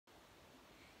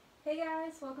Hey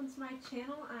guys, welcome to my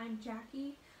channel. I'm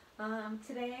Jackie.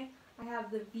 Today I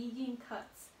have the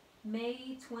VeganCuts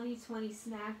May 2020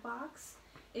 snack box.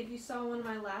 If you saw one of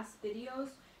my last videos,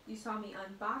 you saw me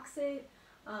unbox it,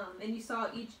 and you saw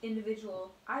each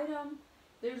individual item.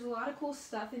 There's a lot of cool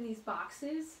stuff in these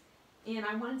boxes, and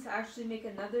I wanted to actually make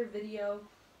another video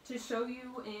to show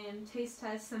you and taste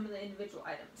test some of the individual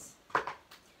items.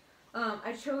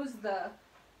 I chose the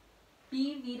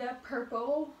Vita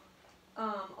Purple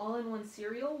all-in-one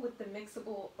cereal with the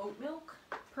mixable oat milk.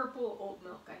 Purple oat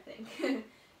milk, I think.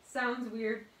 Sounds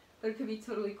weird, but it could be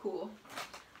totally cool.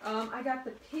 I got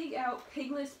the Pig Out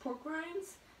Pigless pork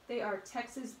rinds. They are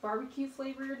Texas barbecue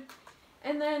flavored.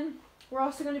 And then we're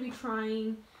also going to be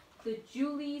trying the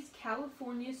Julie's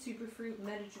California Superfruit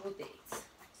Medical Dates.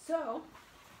 So,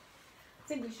 I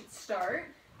think we should start.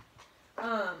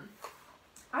 I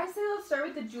say let's start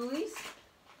with the Julie's.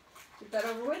 Get that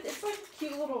over with. It's like a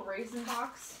cute little raisin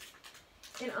box.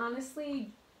 And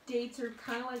honestly, dates are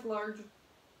kind of like large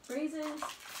raisins.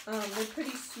 They're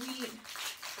pretty sweet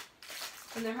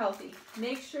and they're healthy.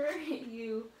 Make sure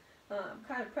you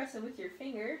kind of press them with your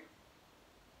finger.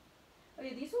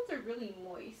 Okay, these ones are really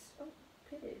moist. Oh,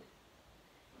 pitted.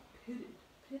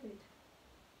 Pitted.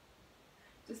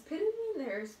 Does pitted mean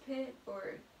there's pit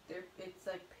or it's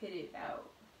like pitted out?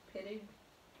 Pitted?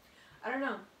 I don't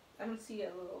know. I don't see a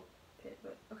little pit,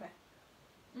 but okay.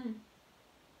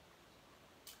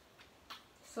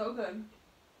 So good.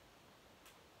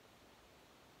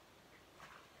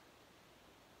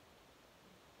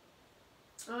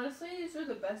 Honestly, these are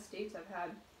the best dates I've had.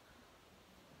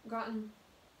 Gotten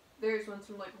various ones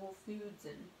from like Whole Foods,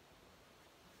 and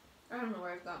I don't know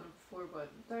where I've gotten them before,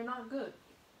 but they're not good.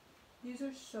 These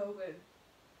are so good.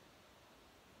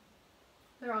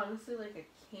 They're honestly like a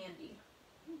candy.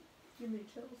 Give me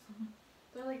chills.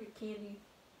 They're like a candy.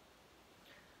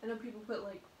 I know people put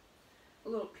like a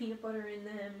little peanut butter in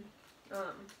them,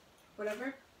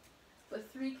 whatever.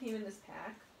 But 3 came in this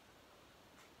pack.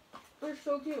 They're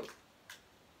so cute.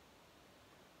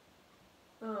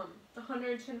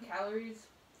 110 calories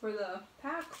for the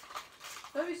pack.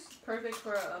 That'd be perfect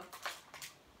for a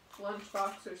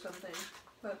lunchbox or something.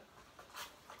 But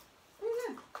pretty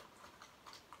good.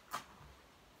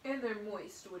 And they're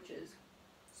moist, which is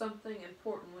something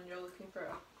important when you're looking for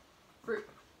a fruit.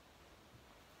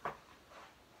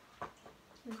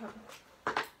 Okay.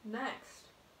 Next,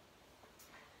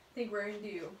 I think we're going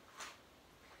to do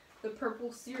the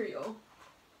purple cereal.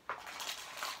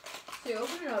 So you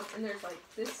open it up and there's like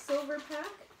this silver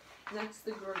pack, and that's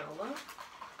the granola.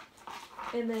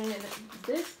 And then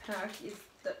this pack is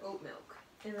the oat milk.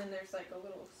 And then there's like a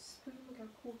little spoon. Look how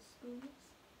cool the spoon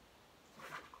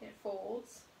is. It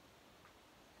folds.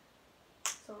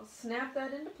 So I'll snap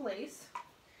that into place,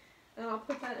 and I'll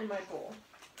put that in my bowl.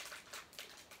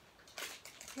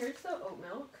 Here's the oat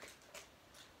milk.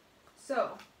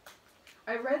 So,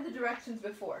 I read the directions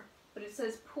before, but it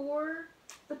says pour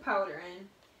the powder in,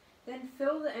 then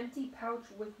fill the empty pouch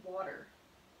with water,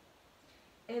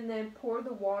 and then pour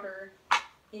the water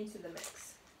into the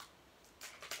mix.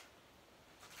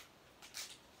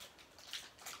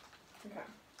 Okay.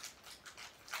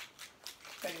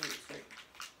 If I can read it straight.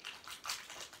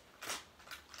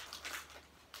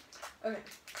 Okay,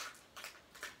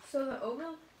 so the oat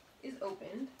milk is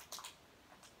opened,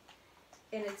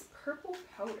 and it's purple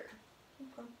powder.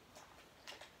 Okay.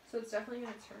 So it's definitely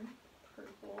going to turn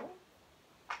purple.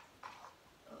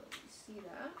 You see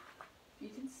that? You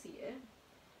can see it.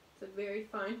 It's a very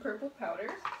fine purple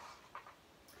powder.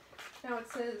 Now it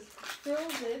says fill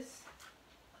this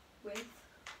with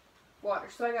water.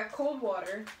 So I got cold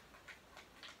water.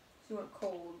 So you want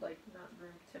cold, like not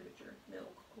room temperature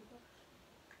milk.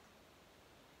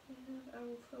 And I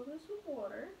will fill this with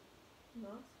water.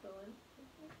 Not spilling.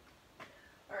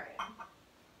 Alright.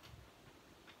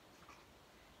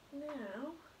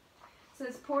 Now, it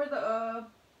says pour the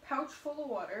pouch full of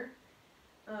water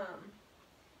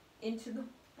into the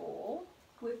bowl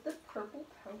with the purple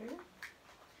powder.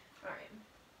 Alright.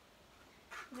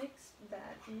 Mix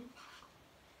that in.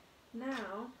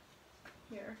 Now,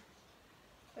 here.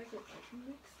 I could like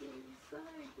mix these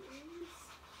sideways.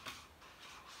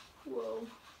 Whoa.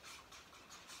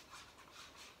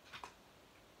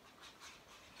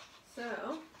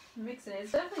 So, mixing it.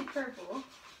 It's definitely purple.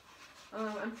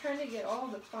 I'm trying to get all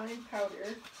the fine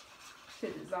powder to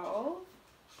dissolve.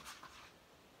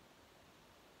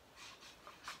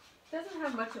 Doesn't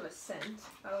have much of a scent.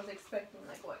 I was expecting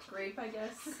like what, grape I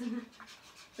guess?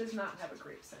 Does not have a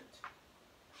grape scent.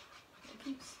 I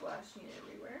keep splashing it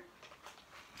everywhere.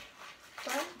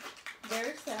 But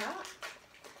there's that.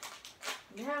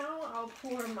 Now I'll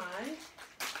pour my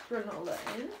granola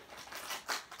in.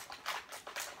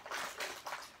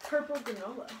 purple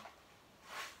granola.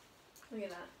 Look at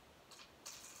that.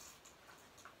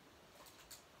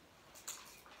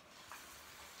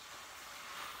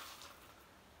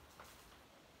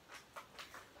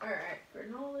 Alright,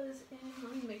 granola's in.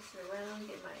 Let me mix it around,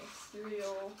 get my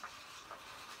cereal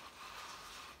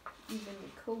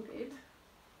evenly coated.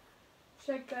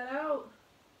 Check that out.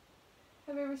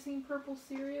 Have you ever seen purple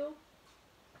cereal?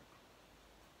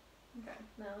 Okay,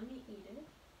 now let me eat it.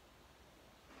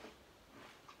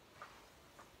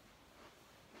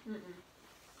 Okay.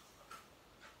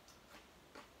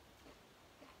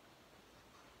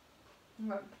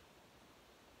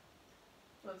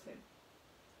 Let's see.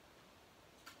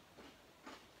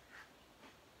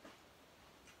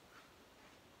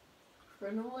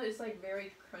 Granola is like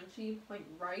very crunchy, like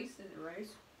rice. Is it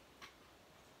rice?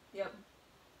 Yep,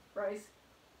 rice.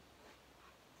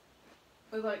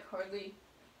 With like hardly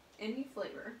any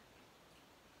flavor,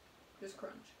 just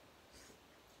crunch.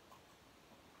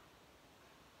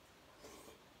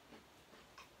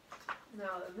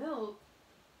 Now the milk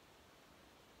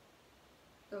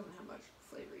doesn't have much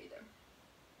flavor either.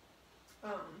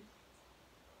 I'm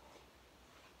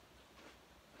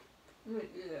gonna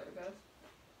do that, I guess.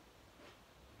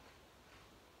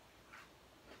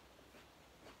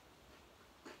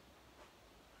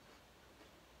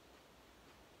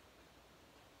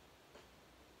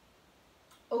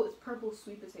 Oh, it's purple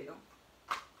sweet potato.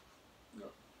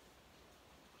 Look.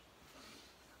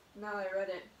 Now that I read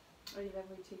it, I can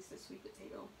definitely taste the sweet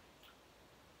potato.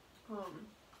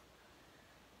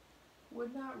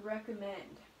 Would not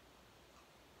recommend.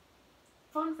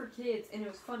 Fun for kids, and it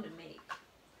was fun to make.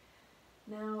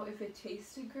 Now, if it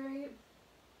tasted great,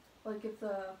 like if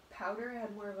the powder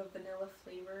had more of a vanilla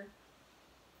flavor,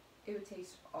 it would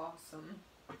taste awesome.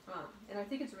 And I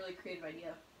think it's a really creative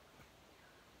idea.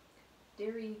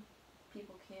 Dairy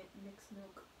people can't mix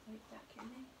milk like that, can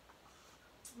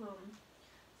they?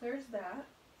 There's that.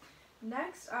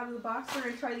 Next, out of the box, we're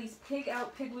going to try these Pig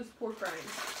Out Pigless pork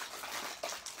rinds.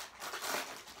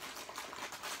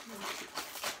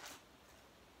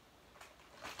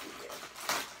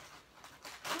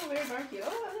 Oh, very darky.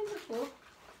 Oh, these are cool.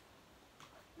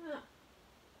 Yeah.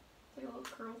 Take a little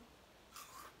curl.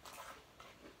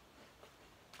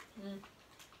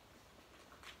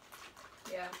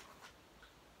 Yeah.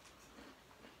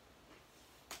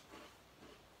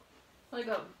 Like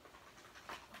a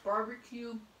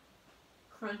barbecue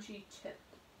crunchy chip.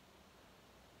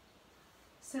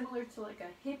 Similar to like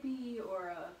a hippie or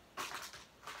a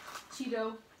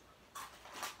Cheeto.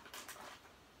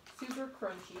 Super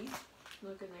crunchy.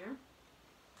 Look in there.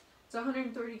 It's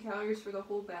 130 calories for the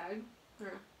whole bag.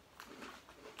 Or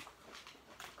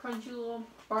crunchy little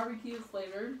barbecue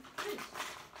flavored. Nice.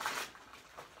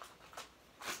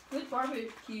 Good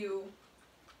barbecue,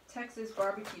 Texas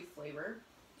barbecue flavor.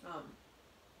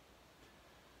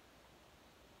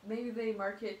 Maybe they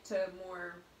market to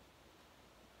more,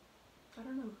 I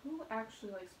don't know, who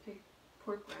actually likes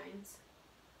pork rinds?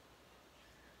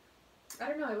 I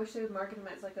don't know, I wish they would market them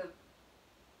as like a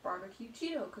barbecue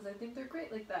Cheeto, because I think they're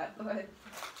great like that, but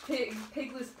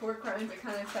pigless pork rinds, it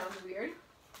kind of sounds weird.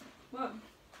 But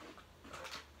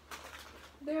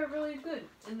they're really good,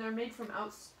 and they're made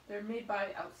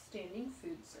by Outstanding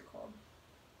Foods, they're called.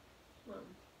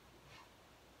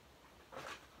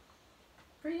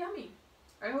 Pretty yummy.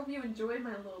 I hope you enjoyed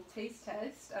my little taste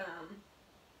test.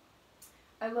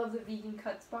 I love the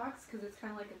VeganCuts box because it's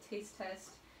kind of like a taste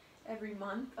test every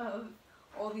month of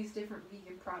all these different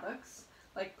vegan products,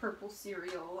 like purple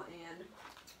cereal and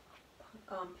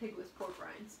pigless pork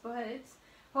rinds. But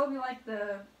hope you like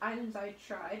the items I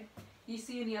tried. You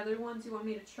see any other ones you want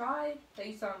me to try that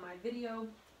you saw in my video,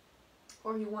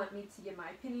 or you want me to give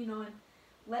my opinion on,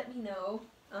 let me know.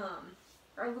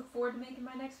 I look forward to making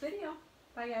my next video.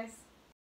 Bye guys.